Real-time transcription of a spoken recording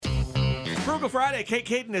Frugal Friday.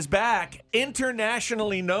 Kaden is back.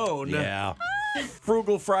 Internationally known. Yeah.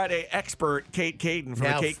 Frugal Friday expert Kaden from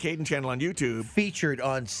Now, the Kaden channel on YouTube. Featured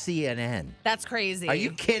on CNN. That's crazy. Are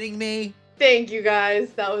you kidding me? Thank you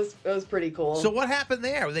guys. That was pretty cool. So what happened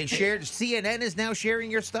there? They shared. CNN is now sharing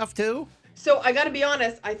your stuff too? So I got to be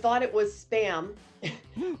honest, I thought it was spam.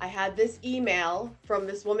 I had this email from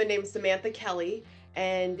this woman named Samantha Kelly,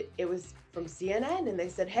 and it was from CNN, and they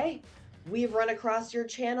said, hey, we've run across your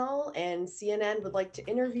channel, and CNN would like to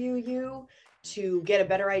interview you to get a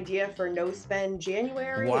better idea for No Spend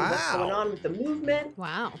January and what's going on with the movement.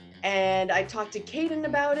 Wow. And I talked to Kaden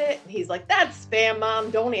about it. And he's like, that's spam,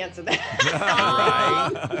 Mom. Don't answer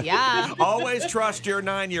that. Right. Yeah. Always trust your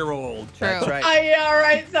 9-year-old. True. That's right. Yeah,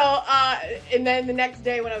 right. So, and then the next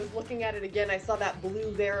day when I was looking at it again, I saw that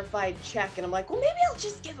blue verified check, and I'm like, well, maybe I'll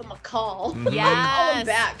just give him a call. Mhm. Yes. Call him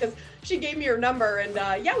back, because she gave me her number, and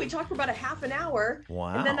yeah, we talked for about a half an hour.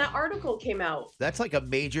 Wow. And then that article came out. That's like a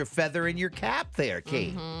major feather in your cap there,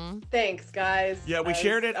 Kate. Mm-hmm. Thanks, guys. Yeah, we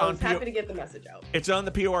shared it I was on happy to get the message out. It's on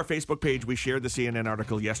the POR Facebook page. We shared the CNN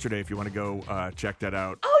article yesterday if you want to go check that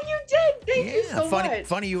out. Oh, you did. Thank you so funny, much.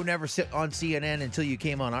 Funny you never sit on CNN until you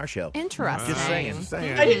came on our show. Interesting. Just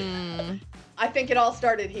saying. I think it all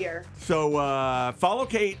started here. So follow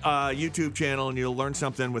Kate YouTube channel, and you'll learn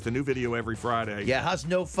something with a new video every Friday. Yeah, how's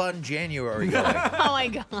No Fun January going? Oh my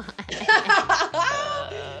God.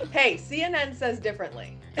 Hey, CNN says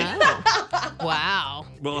differently. Oh. Wow.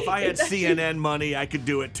 Well, if I had CNN money, I could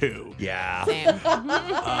do it too. Yeah.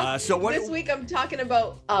 Damn. So what? This week I'm talking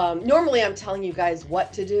about, normally I'm telling you guys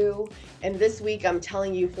what to do, and this week I'm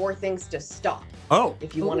telling you 4 things to stop Oh,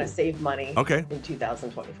 if you want to save money Okay. in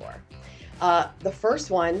 2024. The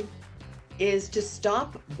first one is to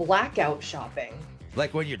stop blackout shopping.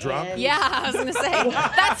 Like when you're drunk? And- Yeah, I was gonna say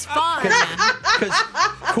that's fun.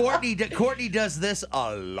 Because Courtney does this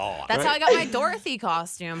a lot. That's how I got my Dorothy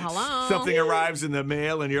costume. Hello. something arrives in the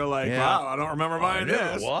mail, and you're like, Yeah. wow, I don't remember buying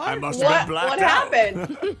know, this. what? I must have been blacked What out.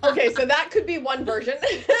 happened? Okay, so that could be one version.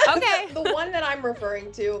 Okay. The one that I'm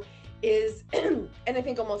referring to is, and I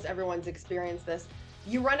think almost everyone's experienced this,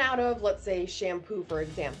 you run out of, let's say, shampoo, for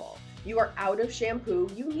example. You are out of shampoo.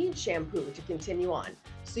 You need shampoo to continue on.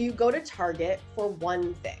 So you go to Target for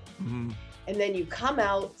one thing. Mhm. And then you come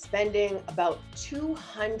out spending about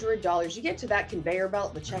 $200. You get to that conveyor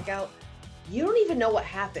belt, the checkout. You don't even know what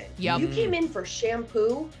happened. Yep. You came in for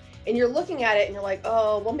shampoo, and you're looking at it, and you're like,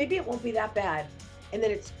 oh, well, maybe it won't be that bad. And then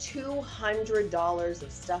it's $200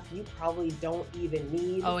 of stuff you probably don't even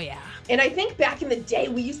need. Oh yeah. And I think back in the day,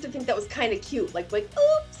 we used to think that was kind of cute. Like,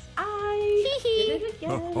 oops, I did it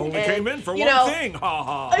again. Only And, came in for you one know, thing. Ha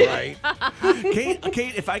ha. Right.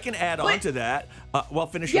 Kate, if I can add on to that, well,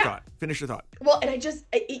 finish your Yeah. thought. Finish your thought. Well, and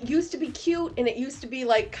it used to be cute, and it used to be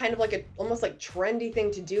like kind of like almost like trendy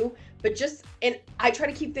thing to do. But and I try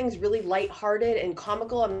to keep things really lighthearted and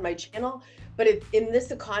comical on my channel. But in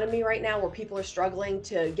this economy right now, where people are struggling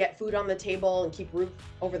to get food on the table and keep roof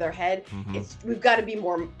over their head, we've got to be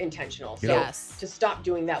more intentional. So Yes. to stop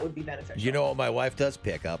doing that would be beneficial. You know what my wife does?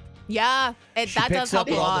 Pick up. Yeah. She That does picks help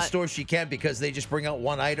up a all the lot. stores she can because they just bring out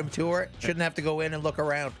one item to her. Shouldn't have to go in and look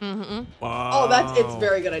around. Mm-hmm. Oh, it's a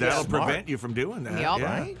very good idea. That'll Smart. prevent you from doing that. Yep.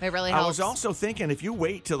 Yeah. Right. It really I helps. was also thinking, if you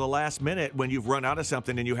wait till the last minute when you've run out of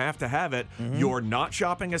something and you have to have it, you're not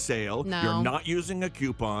shopping a sale. No. You're not using a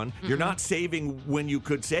coupon. You're not saving when you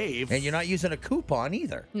could save. And you're not using a coupon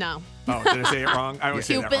either. No. Oh, did I say it wrong? I always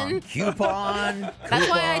say that wrong. Coupon. Coupon. That's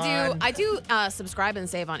why coupon. I do subscribe and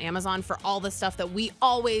save on Amazon for all the stuff that we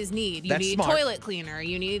always need. You That's need smart. toilet cleaner,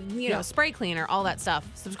 you need, spray cleaner, all that stuff.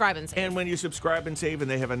 Subscribe and save. And when you subscribe and save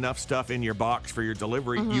and they have enough stuff in your box for your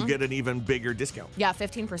delivery, you get an even bigger discount. Yeah,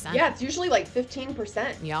 15%. Yeah, it's usually like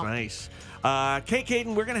 15%. Yep. Nice.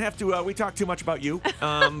 Kaden, we're going to have to, we talk too much about you.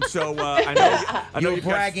 So I know You're you've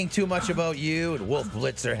got- bragging too much about you, and Wolf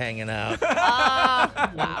Blitzer hanging out.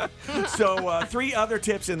 Wow. So 3 other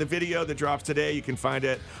tips in the video that drops today. You can find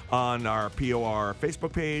it on our POR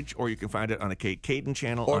Facebook page, or you can find it on the Kaden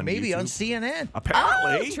channel Or on maybe YouTube. on CNN.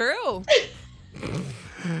 Apparently. Oh, true.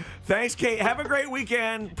 Thanks, Kate. Have a great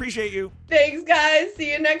weekend. Appreciate you. Thanks, guys.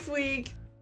 See you next week.